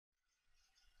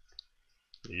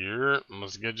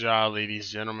What's good job, ladies,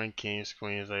 gentlemen, kings,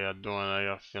 queens. How y'all doing? How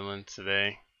y'all feeling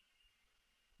today?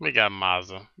 We got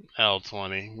Mazza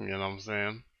L20, you know what I'm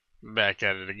saying? Back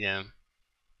at it again.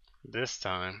 This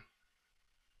time,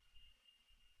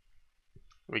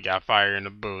 we got fire in the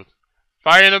booth.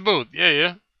 Fire in the booth, yeah.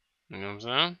 You know what I'm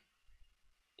saying?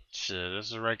 Shit,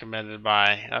 this is recommended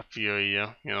by a few of you,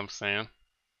 you know what I'm saying?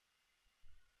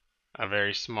 A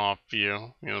very small few,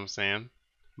 you know what I'm saying?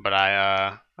 But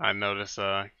I noticed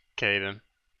Caden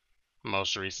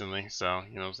most recently, so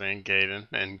you know what I'm saying, Gaden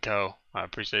and Co. I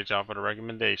appreciate y'all for the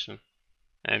recommendation.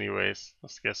 Anyways,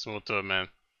 let's get smooth to it, man.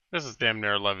 This is damn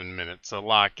near 11 minutes, so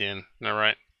lock in.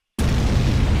 Alright?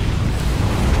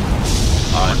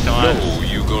 No,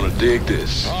 you gonna dig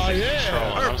this. Oh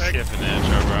yeah, I'm skipping the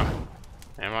intro, bro.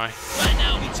 Am I? Right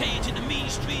now we changing the mean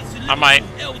streets to I might.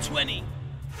 L20.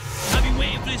 I've been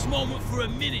waiting for this moment for a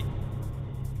minute.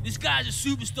 This guy's a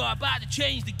superstar about to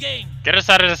change the game. Get us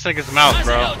out of this nigga's mouth,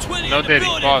 bro. No Diddy,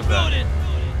 pause that.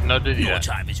 No Diddy. You know what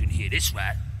time it is when you hear this,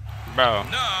 right? Bro.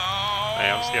 No. Hey,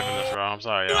 I'm skipping this, bro. I'm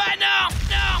sorry, y'all. Right now,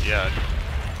 no. Yuck.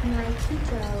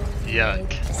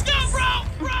 Yuck. Stop,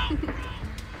 bro.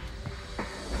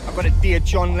 I got a Dear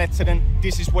John letter and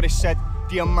this is what it said.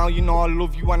 Dear Mal, you know I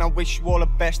love you and I wish you all the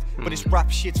best. But this rap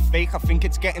shit's fake, I think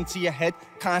it's getting to your head.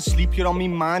 Can't sleep, you're on me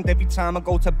mind every time I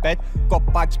go to bed.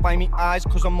 Got bags by me eyes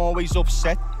cause I'm always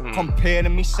upset.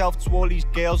 Comparing myself to all these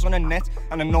girls on the net.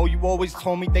 And I know you always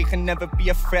told me they can never be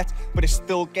a threat. But it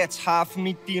still gets hard for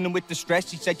me dealing with the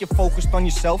stress. You said you're focused on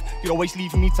yourself, you're always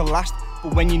leaving me to last.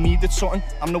 But when you needed something,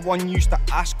 I'm the one you used to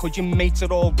ask. Cause your mates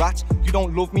are all rats. You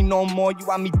don't love me no more, you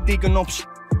had me digging up shit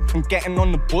and getting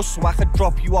on the bus so I could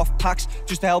drop you off packs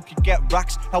just to help you get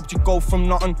racks. Helped you go from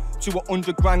nothing to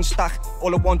 100 grand stack.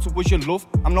 All I wanted was your love,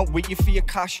 I'm not with you for your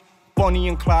cash. Bonnie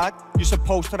and Clyde, you're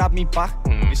supposed to have me back.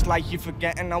 It's like you're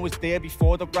forgetting I was there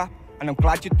before the rap. And I'm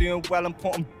glad you're doing well and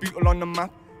putting Bootle on the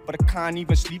map. But I can't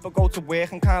even sleep, I go to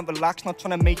work and can't relax. Not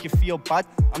trying to make you feel bad,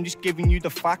 I'm just giving you the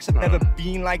facts. I've never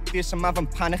been like this, I'm having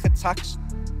panic attacks.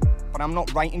 But I'm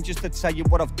not writing just to tell you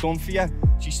what I've done for you.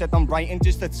 She said I'm writing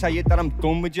just to tell you that I'm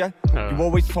done with you. You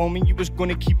always told me you was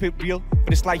gonna keep it real,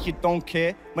 but it's like you don't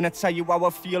care. When I tell you how I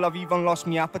feel, I've even lost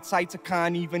my appetite. I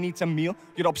can't even eat a meal.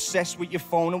 You're obsessed with your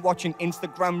phone and watching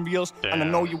Instagram reels. And I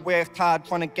know you worked hard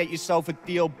trying to get yourself a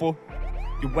deal, but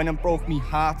you went and broke me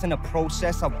heart in the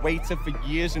process. I've waited for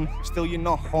years and still you're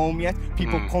not home yet.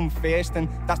 People come first and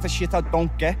that's the shit I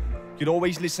don't get. You're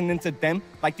always listening to them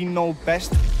like they know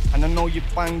best. And I know you're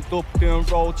banged up doing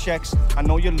roll checks. I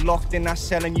know you're locked in that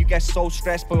cell and you get so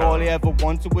stressed. But all I ever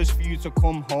wanted was for you to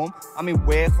come home. I'm in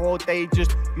work all day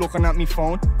just looking at me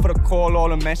phone for a call or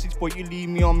a message, but you leave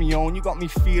me on my own. You got me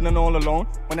feeling all alone.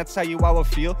 When I tell you how I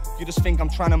feel, you just think I'm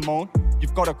trying to moan.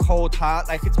 You've got a cold heart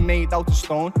like it's made out of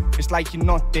stone. It's like you're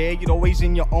not there, you're always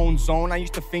in your own zone. I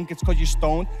used to think it's cause you're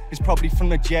stoned. It's probably from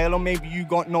the jail or maybe you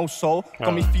got no soul.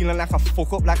 Got me feeling like I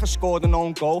fuck up, like I scored an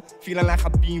own goal. Feeling like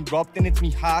I've been robbed and it's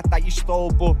me heart that you stole.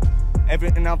 But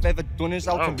everything I've ever done is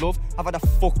out of love. I've had a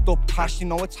fucked up past, you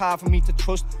know it's hard for me to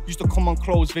trust. Used to come on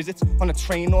close visits on a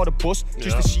train or the bus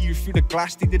just to see you through the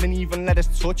glass, they didn't even let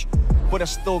us touch. But I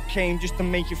still came just to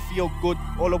make you feel good.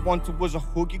 All I wanted was a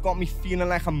hug, you got me feeling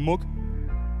like a mug.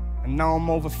 And now I'm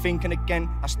overthinking again.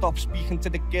 I stopped speaking to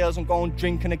the girls and going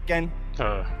drinking again.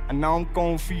 And now I'm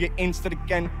going through your Insta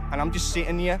again. And I'm just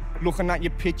sitting here looking at your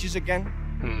pictures again.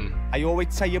 I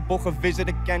always tell you book a visit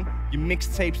again. Your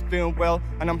mixtape's doing well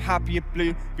and I'm happy it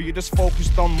blew. But you're just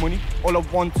focused on money, all I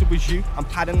wanted was you. I'm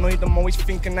paranoid, I'm always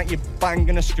thinking that you're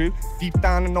banging a screw. Deep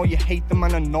down I know you hate them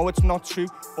and I know it's not true.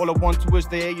 All I wanted was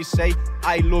to hear you say,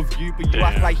 I love you. But you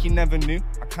act like you never knew.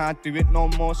 I can't do it no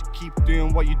more, so keep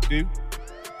doing what you do.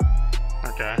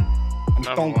 Okay. And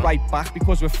don't write back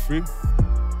because we're through.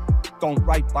 Don't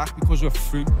write back because we're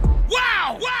through.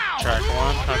 Wow! Track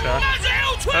one, okay. Mazza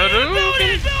L20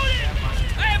 building!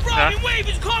 Hey, bro, I've been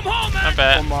waiting to come home, man. Not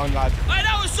bad. Come on, lad. Hey,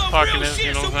 that was some real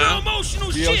shit, some real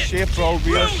emotional shit. Real shit, bro,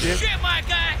 real shit. My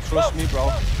guy. Trust me,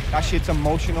 bro. That shit's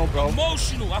emotional, bro.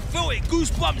 Emotional, I feel it.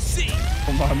 Goosebumps city.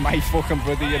 Come on, my fucking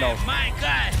brother, you know. My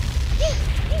guy.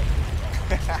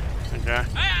 Okay.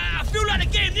 I feel like the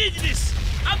game needed this.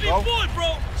 I've been bored,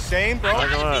 bro. Same, bro.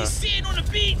 I've been sitting on the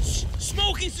beach,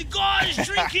 smoking cigars,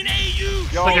 drinking AU.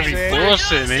 Yo, Look at me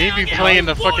bullshit, man. He be playing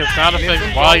the fucking sound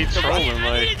effects while he's trolling, I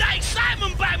like. needed that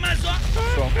excitement back, man.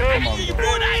 Come on, You bro.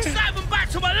 brought that excitement back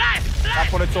to my life.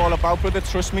 That's what it's all about, brother.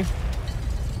 Trust me.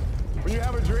 When you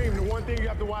have a dream, the one thing you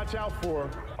have to watch out for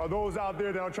are those out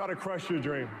there that'll try to crush your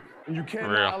dream. And you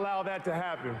cannot allow that to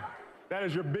happen. That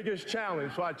is your biggest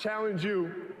challenge. So I challenge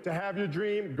you to have your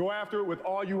dream, go after it with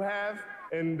all you have,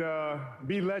 and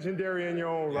be legendary in your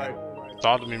own right.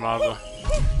 Talk to me, Mazza.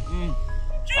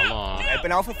 Hold on. I've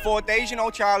been out for 4 days, you know,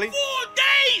 Charlie. 4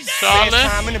 days! Charlie?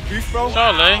 Time in the booth, bro.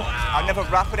 Charlie? I never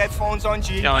rap with headphones on,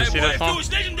 G. Y'all ain't see that phone?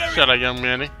 Shut up, young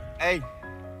manny. Hey,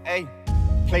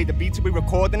 play the beat till we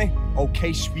recording it.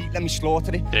 Okay, sweet, let me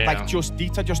slaughter it. Damn. Like Just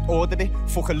Eat, I just ordered it.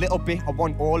 Fuck a little bit, I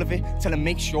want all of it. Tell him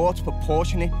make sure it's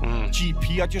proportionate.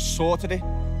 GP, I just sorted it.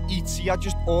 ET, I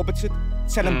just orbited.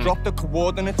 Tell him drop the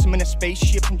coordinates. I'm in a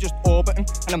spaceship, I'm just orbiting.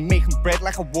 And I'm making bread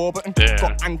like a Warburton. Damn.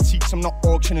 Got antiques, I'm not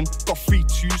auctioning. Got 3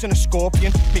 2s and a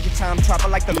scorpion. Make your time travel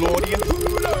like the Lordian.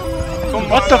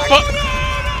 What the fuck?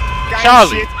 Gang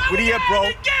Charlie. shit, we're here,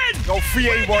 bro. Go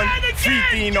 3A1, 3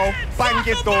 Dino, bang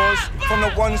your doors. From the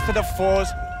 1s to the 4s,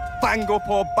 bang up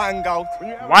or bang out.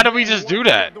 Why did we just do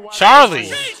that?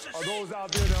 Charlie!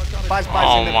 Baz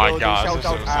Oh in the my building. gosh, Shout this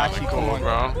out is Archie, sounding come cool,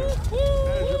 on. bro.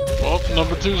 Well,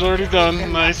 number 2's already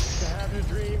done. Nice. Have your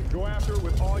dream, go after it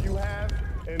with all you have,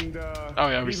 and Oh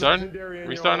yeah, we starting?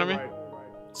 Restarting me? right.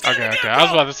 Okay, I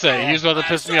was about to say, he was about to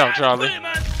piss me off, Charlie.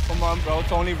 Come on, bro,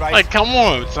 it's only right. Like, come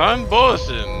on, son,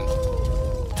 bullshitting.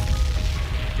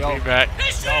 Yo, Be back.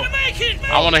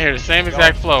 I I want to hear the same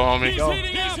exact flow, homie. yo,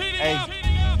 hey,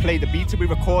 play the beat till we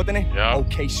recording it. Yeah.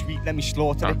 Okay, sweet, let me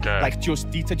slaughter it. Okay. Like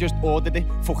Just Eat, I just ordered it.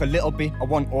 Fuck a little bit, I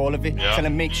want all of it. Yeah. Tell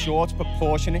him make sure it's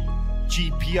proportionate.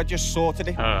 GP, I just sorted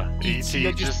it. ET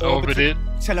I just orbited.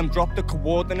 Tell him drop the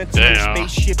coordinates. Damn. In a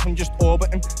spaceship, I'm just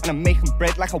orbiting. And I'm making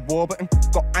bread like a Warburton.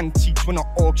 Got antiques, we're not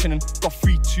auctioning. Got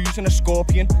 3 2s and a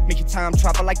scorpion. Make your time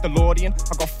travel like the Lordian.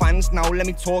 I got fans now, let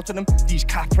me talk to them. These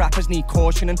cap rappers need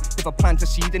cautioning. If I plant a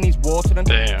seed, then he's watering.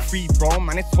 Damn. Free bro,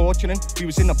 man, it's torturing. We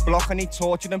was in the block and he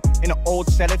tortured him. In an old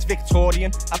cell, it's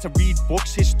Victorian. Had to read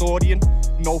books, historian.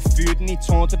 No food and he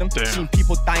taunted them. Damn. Seen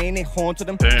people dying, it haunted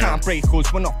them. Damn. Can't break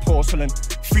us, we're not porcelain.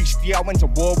 Freestyle, I went to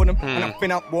war with him. And I've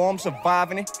been at war, I'm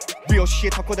surviving it. Real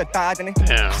shit, I could have died in it.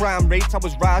 Damn. Crime rates, I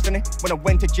was rising it. When I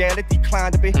went to jail, it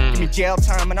declined a bit. Give me jail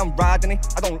time and I'm riding it.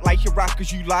 I don't like your rap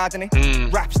cause you lied in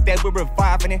it. Rap's dead, we're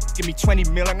reviving it. Give me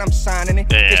 20 mil and I'm signing it.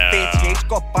 This Damn. 38's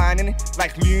got binding it.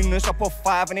 Like Lunas, I put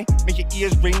 5 in it. Make your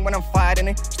ears ring when I'm fighting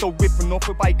it. Still whipping up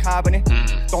with bicarbonate.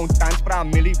 Don't dance, but I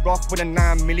milli rock with a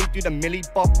 9 milli. Do the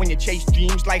milli bop when you chase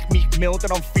dreams like Meek Mill.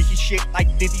 That I'm freaky shit like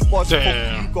Diddy was.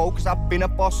 Damn. Fuck you go, cause I've been a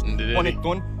boss. Diddy. Want it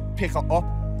done, pick her up.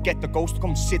 Get the ghost to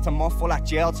come sit him off. All that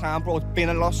jail time, bro, it's been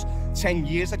a loss. 10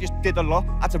 years, I just did a lot.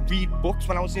 Had to read books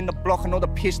when I was in the block. I know they're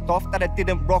pissed off that I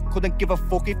didn't rock. Couldn't give a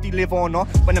fuck if they live or not.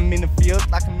 When I'm in the field,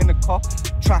 like I'm in a cop.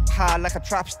 Trap hard like a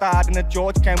trap star in a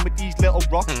George can with these little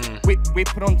rocks. Whip it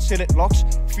until it locks.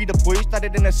 Feed the boys that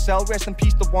it in a cell. Rest in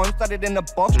peace, the ones that it in the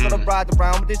box. Gotta ride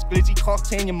around with this glizzy cock.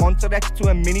 Turn your Monterex to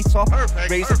a mini top.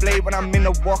 Razor blade when I'm in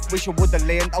the walk. Wish I would've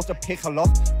learned how to pick a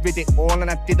lock. Rid it all and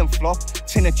I didn't flop.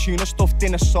 Tin of tuna stuffed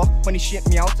in a sock. When he shipped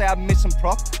me out, I had missing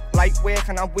prop. Light work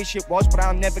and I wish it was, but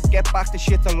I'll never get back the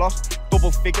shit I lost.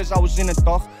 Double figures, I was in a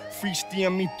dock.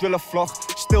 Freestyle me, drill a flock.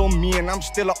 Still me and I'm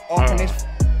still a optimist.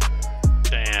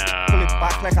 Damn. Pull it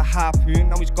back like a harpoon.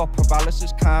 Now he's got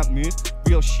paralysis, can't move.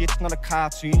 Real shit's not a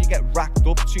cartoon. You get racked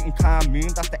up shooting moon.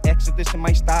 That's the exodus in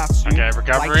my start soon. Okay,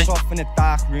 recovery. Lights off in a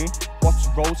dark room. What's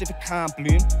a rose if it can't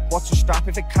bloom? What's a strap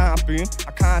if it can't boom?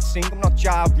 I can't sing, I'm not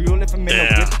Ja Rule. If I'm in a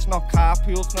whip, it's not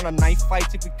carpool. It's not a knife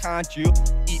fight if we can't duel.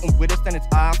 Eating with us, then it's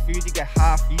our food. You get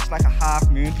half each like a half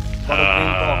moon. Got a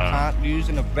ring, dog can't lose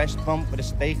in a restaurant with a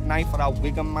steak knife. Or a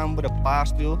Wigan man with a bar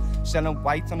stool. Selling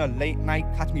white on a late night.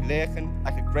 Catch me lurking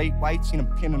like a great white. Seen him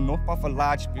pinning up off a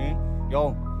large spoon.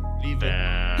 Yo, leave it.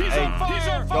 Hey,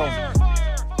 yo.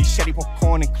 He said he put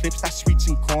corn in clips, that's sweets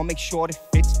and corn, make sure it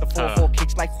fits. The 4-4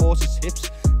 kicks like horses'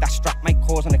 hips. That strap might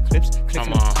cause on the clips.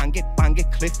 Clicking and bang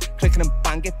it, click. Clicking and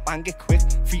bang it quick.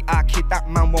 3R kid, that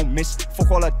man won't miss.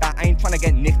 Fuck all of that, I ain't trying to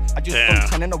get nicked. I just done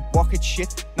 10 in a rocket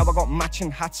shit. Now I got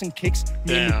matching hats and kicks.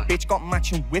 Me and me bitch got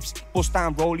matching whips. Bust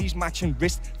down rollies, matching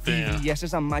wrist. VVS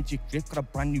is a magic grip. Got a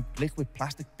brand new blick with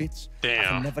plastic bits. I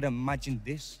can never imagine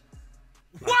this.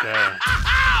 Okay.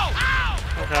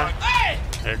 Okay. Hey!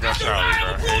 Here goes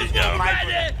Charlie, bro. Here you go.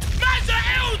 Mazza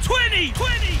L20!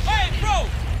 Hey, bro,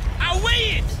 I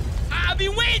waited. I've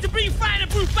been waiting to bring Fire and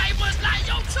Proof back, but it's like,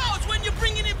 yo, Charles, when you're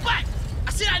bringing it back,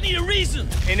 I said I need a reason.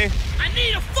 Innit? I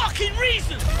need a fucking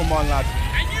reason. Come on, lad.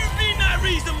 And you've been that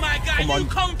reason, my guy. Come on. You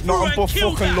come through Nothing and but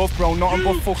killed fucking that. love, bro. Nothing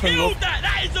but fucking love.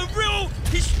 That is a real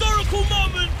historical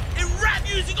moment in rap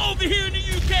music over here in the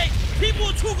UK. People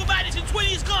will talk about this in 20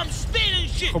 years come, spinning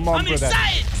shit. Come on, I'm brother.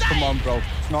 excited. Come on, bro.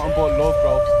 It's nothing but love,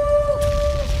 bro.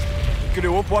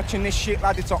 Grew up watching this shit,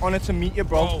 lad. It's an honor to meet you,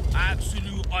 bro. Bro,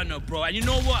 absolute honor, bro. And you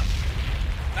know what?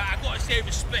 Like, I gotta say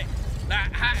respect.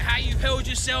 Like how you held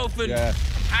yourself and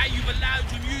how right? You've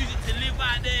allowed your music to live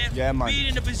out there. Yeah, man. Being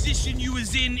in the position you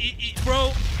was in,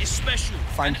 bro, it's special.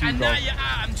 Thank you, and bro. now you're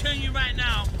out. I'm telling you right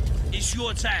now, it's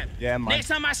your time. Yeah, man. Next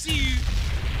time I see you,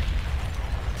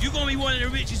 you're gonna be one of the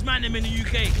richest man in the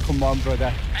UK. Come on,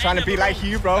 brother. Trying to be like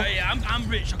you, bro. Oh, yeah, I'm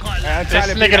rich. I can't lie.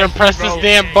 This nigga done pressed this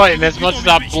damn button as much as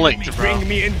I blinked, bro. Bring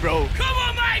me in, bro. Come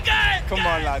on, my guy. Come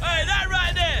on, lad. Hey, that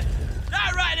right there.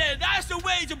 That right there. That's the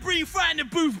way to bring Fire in the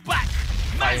Booth back.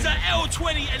 Mazza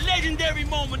L20, a legendary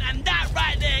moment, and that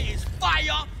right there is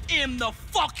Fire in the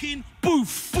fucking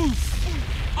booth.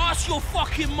 Ask your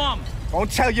fucking mum.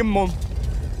 Don't tell your mum.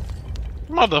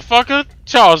 Motherfucker.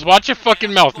 Charles, watch your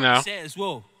fucking mouth now. Say as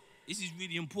well. This is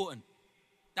really important.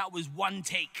 That was one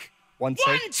take. One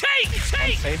take? One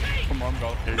take! Come on,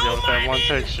 bro. Here you go with that one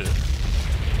take shit.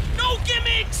 No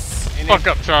gimmicks! Fuck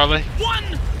up, Charlie.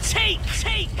 One take!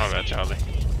 My bad, Charlie.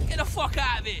 Get the fuck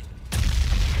out of it.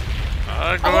 Go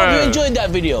I hope ahead. you enjoyed that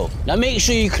video. Now make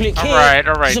sure you click here.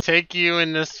 Alright. Take you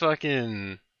in this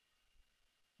fucking...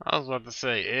 I was about to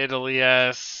say Italy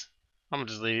ass. I'm gonna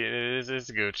just leave it. It's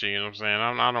Gucci, you know what I'm saying?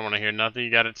 I don't want to hear nothing.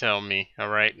 You gotta tell me.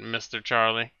 Alright, Mr.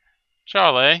 Charlie.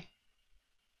 Charlie?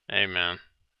 Hey, man.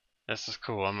 This is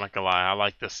cool. I'm not gonna lie. I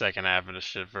like the second half of this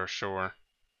shit for sure.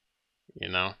 You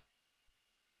know?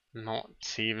 Not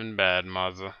even bad,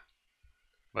 Mazza.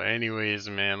 But anyways,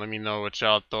 man, let me know what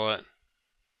y'all thought.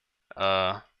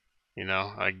 You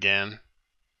know, again,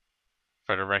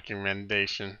 for the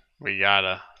recommendation, we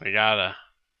have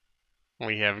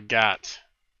got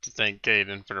to thank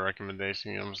Caden for the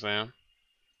recommendation, you know what I'm saying?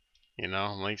 You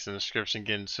know, links in the description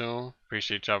getting soon.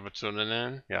 Appreciate y'all for tuning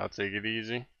in. Y'all take it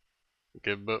easy.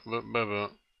 Good butt.